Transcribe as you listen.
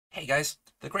Hey guys,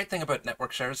 the great thing about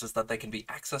network shares is that they can be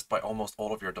accessed by almost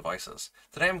all of your devices.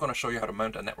 Today I'm going to show you how to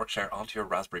mount a network share onto your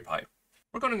Raspberry Pi.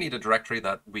 We're going to need a directory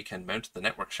that we can mount the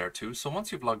network share to, so once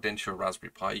you've logged into your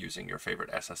Raspberry Pi using your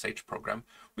favorite SSH program,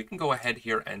 we can go ahead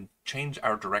here and change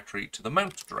our directory to the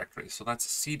mount directory. So that's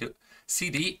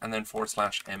cd and then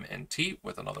 /mnt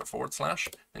with another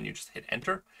 /, then you just hit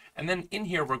enter. And then in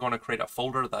here we're going to create a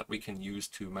folder that we can use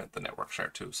to mount the network share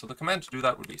to. So the command to do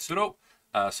that would be sudo,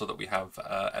 so that we have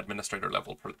administrator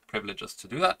level privileges to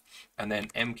do that, and then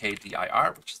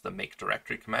mkdir, which is the make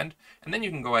directory command, and then you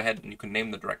can go ahead and you can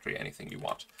name the directory anything you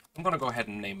want. I'm going to go ahead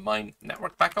and name mine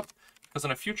network backup, because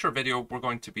in a future video we're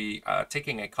going to be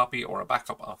taking a copy or a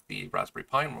backup of the Raspberry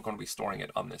Pi and we're going to be storing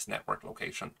it on this network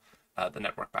location, the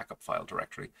network backup file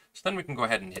directory. So then we can go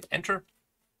ahead and hit enter,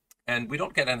 and we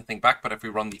don't get anything back, but if we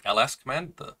run the ls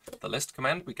command, the list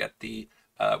command, we get the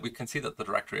we can see that the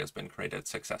directory has been created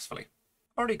successfully.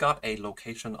 I've already got a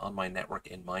location on my network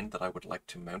in mind that I would like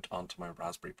to mount onto my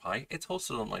Raspberry Pi. It's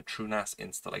hosted on my TrueNAS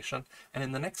installation, and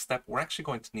in the next step we're actually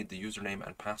going to need the username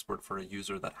and password for a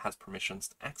user that has permissions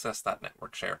to access that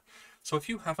network share. So if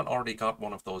you haven't already got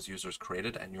one of those users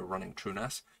created and you're running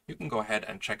TrueNAS, you can go ahead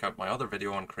and check out my other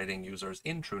video on creating users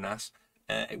in TrueNAS.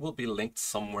 It will be linked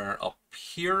somewhere up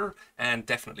here and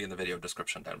definitely in the video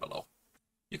description down below.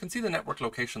 You can see the network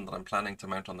location that I'm planning to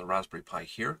mount on the Raspberry Pi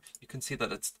here. You can see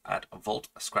that it's at Vault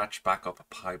Scratch Backup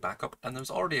Pi Backup, and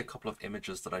there's already a couple of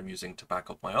images that I'm using to back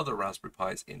up my other Raspberry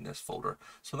Pis in this folder.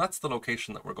 So that's the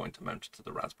location that we're going to mount to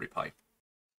the Raspberry Pi.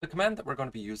 The command that we're going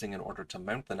to be using in order to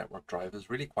mount the network drive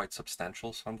is really quite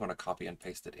substantial, so I'm going to copy and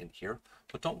paste it in here.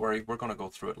 But don't worry, we're going to go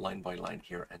through it line by line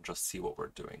here and just see what we're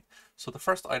doing. So the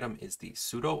first item is the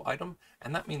sudo item,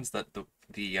 and that means that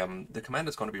the command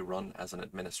is going to be run as an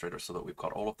administrator so that we've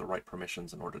got all of the right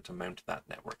permissions in order to mount that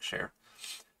network share.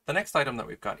 The next item that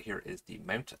we've got here is the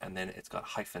mount, and then it's got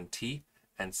 -t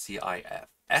and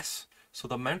cifs. So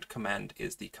the mount command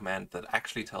is the command that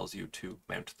actually tells you to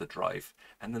mount the drive.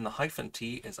 And then the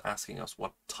 -t is asking us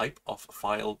what type of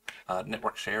file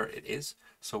network share it is.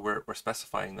 So we're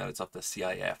specifying that it's of the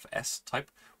cifs type,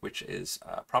 which is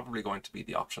probably going to be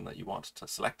the option that you want to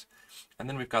select. And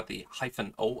then we've got the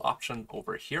 -o option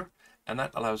over here. And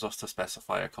that allows us to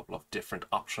specify a couple of different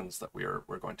options that we're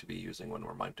going to be using when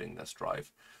we're mounting this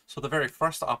drive. So the very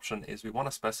first option is we want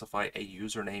to specify a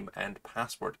username and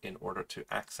password in order to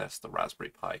access the Raspberry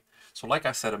Pi. So like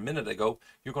I said a minute ago,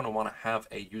 you're going to want to have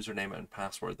a username and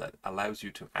password that allows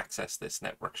you to access this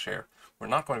network share.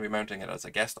 We're not going to be mounting it as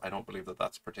a guest. I don't believe that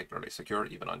that's particularly secure,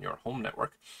 even on your home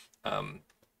network.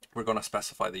 We're going to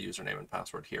specify the username and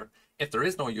password here. If there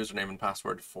is no username and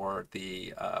password for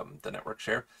the network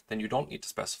share, then you don't need to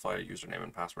specify a username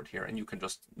and password here, and you can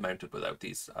just mount it without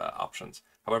these options.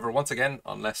 However, once again,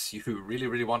 unless you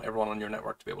really want everyone on your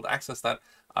network to be able to access that,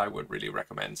 I would really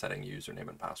recommend setting a username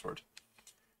and password.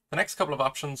 The next couple of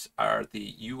options are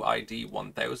the UID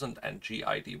 1000 and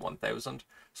GID 1000.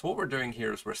 So what we're doing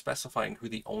here is we're specifying who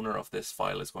the owner of this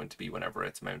file is going to be whenever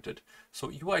it's mounted. So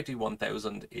UID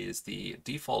 1000 is the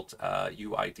default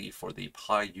UID for the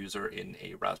Pi user in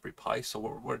a Raspberry Pi. So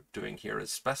what we're doing here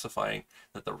is specifying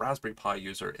that the Raspberry Pi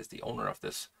user is the owner of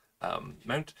this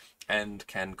mount and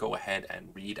can go ahead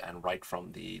and read and write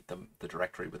from the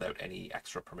directory without any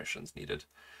extra permissions needed.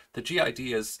 The GID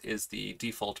is the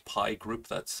default Pi group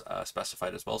that's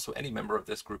specified as well, so any member of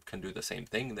this group can do the same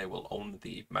thing. They will own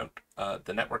the mount,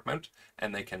 the network mount,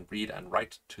 and they can read and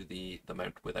write to the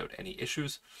mount without any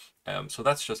issues. So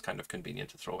that's just kind of convenient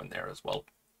to throw in there as well.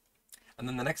 And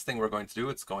then the next thing we're going to do,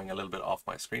 it's going a little bit off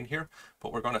my screen here,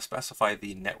 but we're going to specify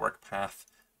the network path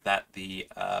that the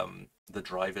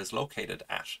drive is located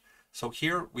at. So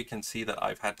here we can see that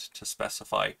I've had to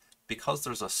specify, because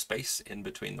there's a space in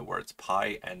between the words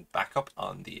Pi and backup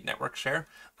on the network share,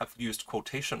 I've used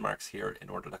quotation marks here in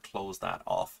order to close that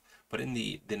off. But in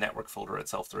the network folder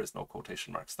itself, there is no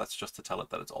quotation marks. That's just to tell it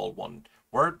that it's all one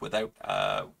word without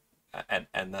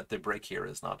and that the break here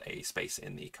is not a space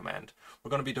in the command. We're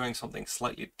going to be doing something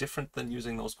slightly different than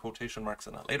using those quotation marks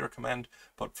in a later command,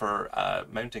 but for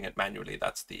mounting it manually,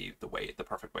 that's the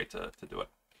perfect way to do it.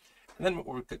 And then what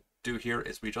we could do here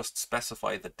is we just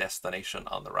specify the destination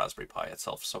on the Raspberry Pi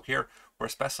itself. So here we're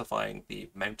specifying the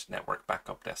mount network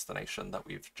backup destination that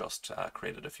we've just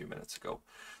created a few minutes ago.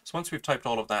 So once we've typed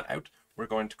all of that out, we're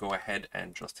going to go ahead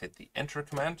and just hit the enter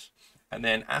command. And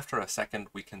then after a second,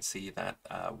 we can see that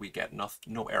we get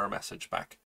no error message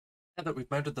back. Now that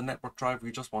we've mounted the network drive,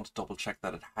 we just want to double check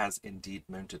that it has indeed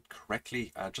mounted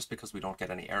correctly. Just because we don't get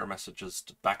any error messages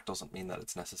back doesn't mean that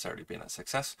it's necessarily been a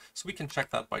success. So we can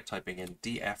check that by typing in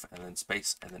df and then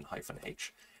space and then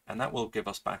 -h. and that will give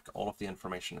us back all of the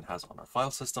information it has on our file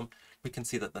system. We can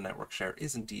see that the network share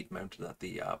is indeed mounted at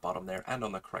the bottom there and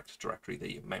on the correct directory,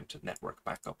 the mounted network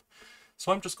backup.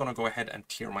 So I'm just going to go ahead and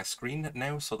clear my screen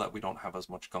now so that we don't have as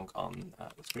much gunk on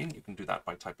the screen. You can do that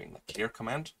by typing the clear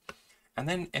command. And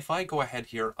then if I go ahead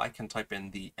here, I can type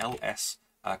in the ls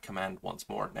command once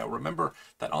more. Now remember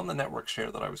that on the network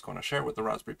share that I was going to share with the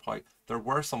Raspberry Pi, there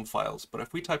were some files, but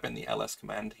if we type in the ls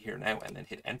command here now and then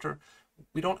hit enter,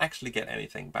 we don't actually get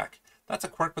anything back. That's a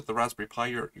quirk with the Raspberry Pi.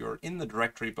 You're in the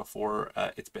directory before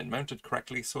it's been mounted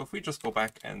correctly. So if we just go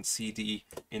back and cd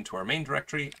into our main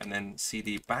directory and then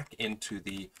cd back into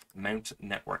the mount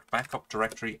network backup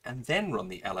directory and then run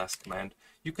the ls command,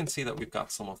 you can see that we've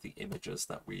got some of the images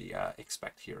that we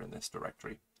expect here in this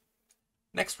directory.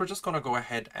 Next, we're just going to go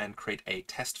ahead and create a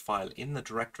test file in the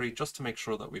directory just to make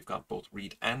sure that we've got both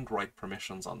read and write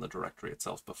permissions on the directory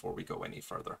itself before we go any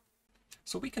further.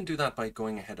 So we can do that by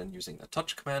going ahead and using the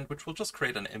touch command, which will just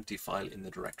create an empty file in the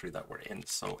directory that we're in.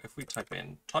 So if we type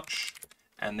in touch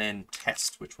and then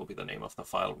test, which will be the name of the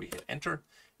file, we hit enter.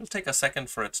 It'll take a second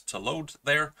for it to load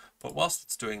there, but whilst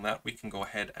it's doing that, we can go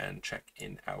ahead and check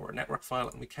in our network file,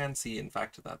 and we can see in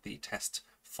fact that the test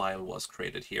file was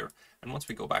created here. And once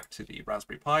we go back to the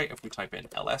Raspberry Pi, if we type in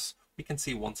ls, we can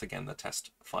see once again the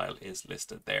test file is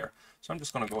listed there. So I'm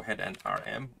just going to go ahead and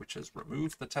rm, which is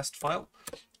remove the test file.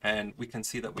 And we can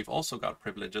see that we've also got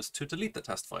privileges to delete the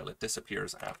test file. It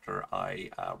disappears after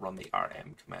I run the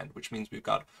rm command, which means we've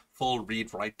got full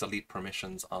read, write, delete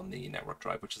permissions on the network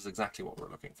drive, which is exactly what we're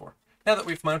looking for. Now that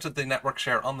we've mounted the network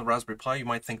share on the Raspberry Pi, you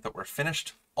might think that we're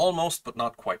finished. Almost, but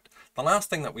not quite. The last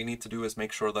thing that we need to do is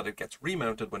make sure that it gets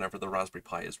remounted whenever the Raspberry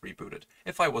Pi is rebooted.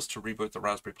 If I was to reboot the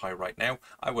Raspberry Pi right now,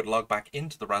 I would log back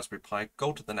into the Raspberry Pi,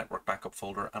 go to the network backup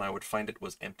folder, and I would find it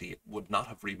was empty. It would not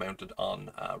have remounted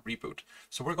on reboot.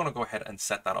 So we're going to go ahead and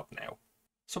set that up now.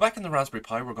 So back in the Raspberry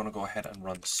Pi, we're going to go ahead and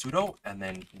run sudo and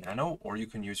then nano, or you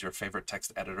can use your favorite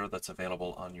text editor that's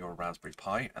available on your Raspberry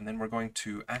Pi. And then we're going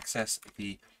to access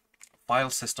the file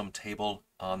system table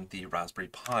on the Raspberry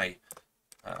Pi,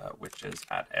 which is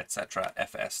at etc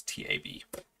fstab.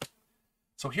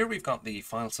 So here we've got the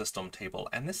file system table,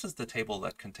 and this is the table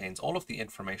that contains all of the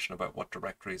information about what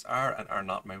directories are and are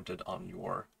not mounted on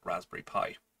your Raspberry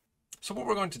Pi. So what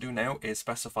we're going to do now is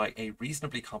specify a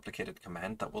reasonably complicated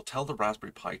command that will tell the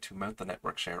Raspberry Pi to mount the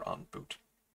network share on boot.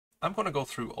 I'm going to go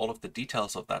through all of the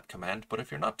details of that command, but if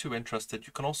you're not too interested,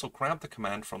 you can also grab the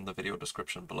command from the video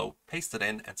description below, paste it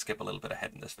in, and skip a little bit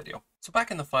ahead in this video. So back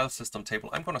in the file system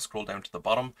table, I'm going to scroll down to the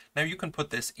bottom. Now you can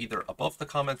put this either above the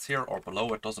comments here or below.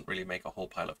 It doesn't really make a whole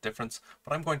pile of difference,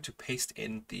 but I'm going to paste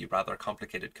in the rather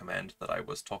complicated command that I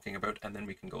was talking about, and then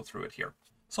we can go through it here.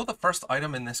 So the first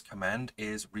item in this command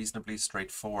is reasonably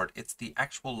straightforward. It's the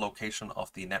actual location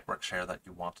of the network share that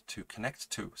you want to connect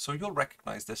to. So you'll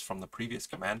recognize this from the previous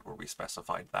command where we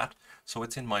specified that. So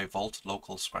it's in my vault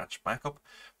local scratch backup.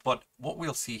 But what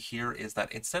we'll see here is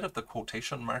that instead of the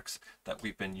quotation marks that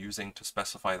we've been using to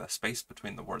specify the space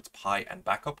between the words pi and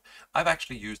backup, I've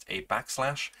actually used a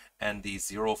backslash and the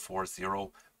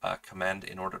 040 command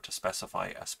in order to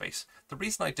specify a space. The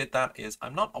reason I did that is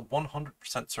I'm not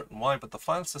 100% certain why, but the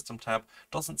file system tab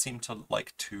doesn't seem to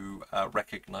like to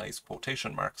recognize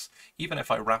quotation marks. Even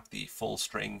if I wrap the full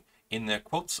string in the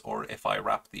quotes, or if I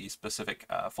wrap the specific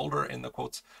folder in the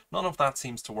quotes, none of that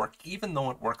seems to work, even though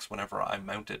it works whenever I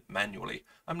mount it manually.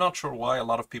 I'm not sure why. A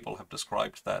lot of people have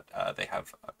described that they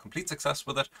have complete success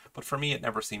with it, but for me it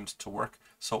never seemed to work,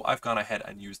 so I've gone ahead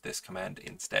and used this command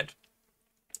instead.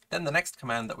 Then the next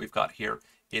command that we've got here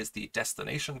is the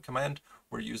destination command.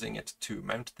 We're using it to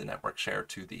mount the network share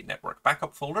to the network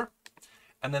backup folder.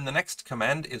 And then the next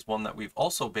command is one that we've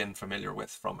also been familiar with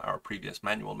from our previous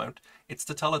manual mount. It's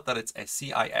to tell it that it's a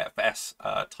cifs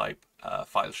type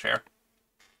file share.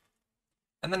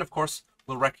 And then of course,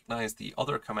 we'll recognize the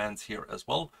other commands here as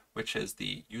well, which is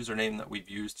the username that we've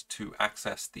used to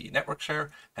access the network share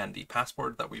and the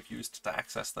password that we've used to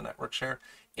access the network share.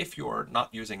 If you're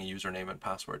not using a username and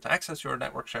password to access your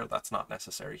network share, that's not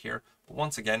necessary here. But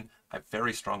once again, I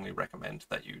very strongly recommend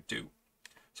that you do.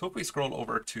 So if we scroll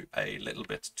over to a little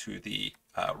bit to the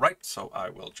right, so I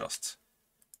will just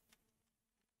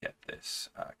get this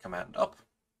command up.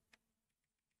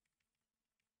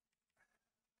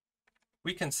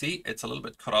 We can see it's a little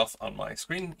bit cut off on my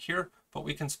screen here, but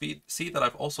we can see that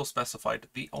I've also specified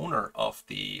the owner of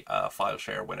the file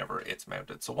share whenever it's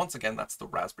mounted. So once again, that's the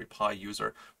Raspberry Pi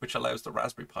user, which allows the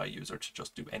Raspberry Pi user to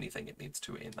just do anything it needs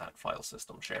to in that file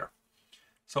system share.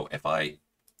 So if I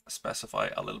specify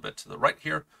a little bit to the right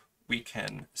here, we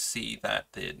can see that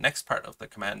the next part of the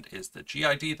command is the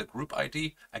GID, the group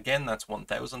ID. Again, that's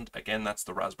 1000. Again, that's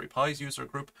the Raspberry Pi's user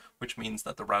group, which means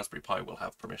that the Raspberry Pi will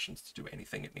have permissions to do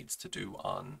anything it needs to do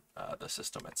on the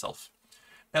system itself.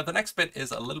 Now, the next bit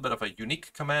is a little bit of a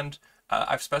unique command.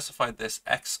 I've specified this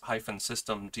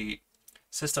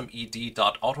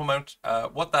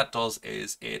x-systemd.automount. What that does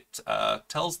is it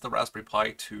tells the Raspberry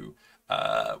Pi to,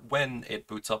 when it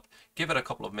boots up, give it a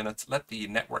couple of minutes, let the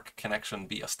network connection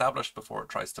be established before it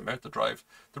tries to mount the drive.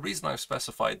 The reason I've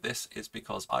specified this is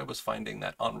because I was finding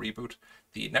that on reboot,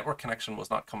 the network connection was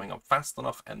not coming up fast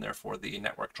enough, and therefore the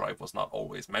network drive was not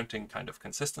always mounting kind of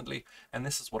consistently. And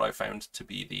this is what I found to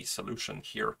be the solution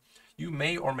here. You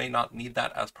may or may not need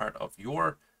that as part of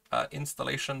your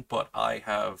installation, but I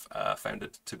have found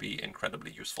it to be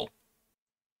incredibly useful.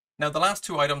 Now, the last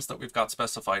two items that we've got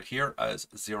specified here as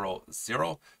 00.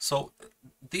 So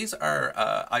these are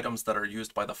items that are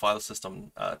used by the file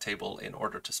system table in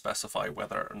order to specify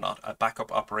whether or not a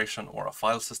backup operation or a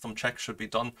file system check should be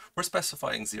done. We're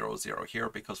specifying 00 here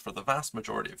because for the vast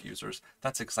majority of users,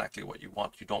 that's exactly what you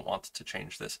want. You don't want to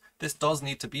change this. This does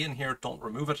need to be in here. Don't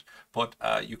remove it, but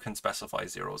you can specify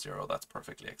 00. That's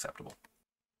perfectly acceptable.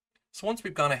 So once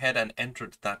we've gone ahead and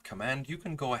entered that command, you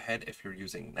can go ahead if you're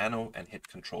using nano and hit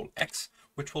Control X,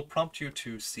 which will prompt you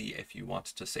to see if you want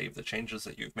to save the changes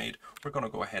that you've made. We're going to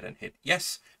go ahead and hit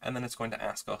yes, and then it's going to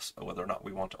ask us whether or not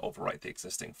we want to overwrite the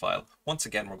existing file. Once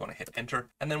again, we're going to hit enter,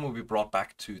 and then we'll be brought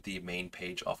back to the main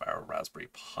page of our Raspberry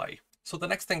Pi. So the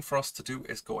next thing for us to do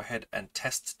is go ahead and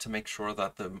test to make sure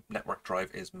that the network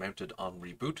drive is mounted on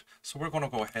reboot. So we're going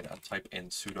to go ahead and type in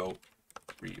sudo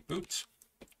reboot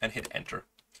and hit enter.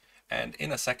 And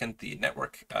in a second, the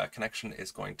network connection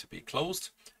is going to be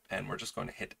closed, and we're just going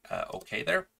to hit OK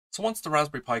there. So once the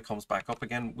Raspberry Pi comes back up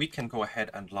again, we can go ahead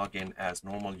and log in as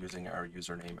normal using our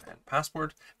username and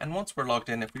password. And once we're logged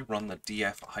in, if we run the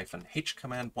df-h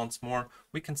command once more,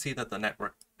 we can see that the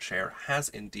network share has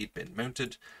indeed been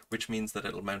mounted, which means that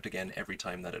it'll mount again every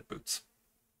time that it boots.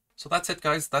 So that's it,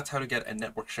 guys. That's how to get a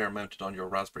network share mounted on your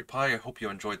Raspberry Pi. I hope you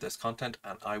enjoyed this content,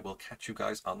 and I will catch you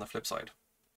guys on the flip side.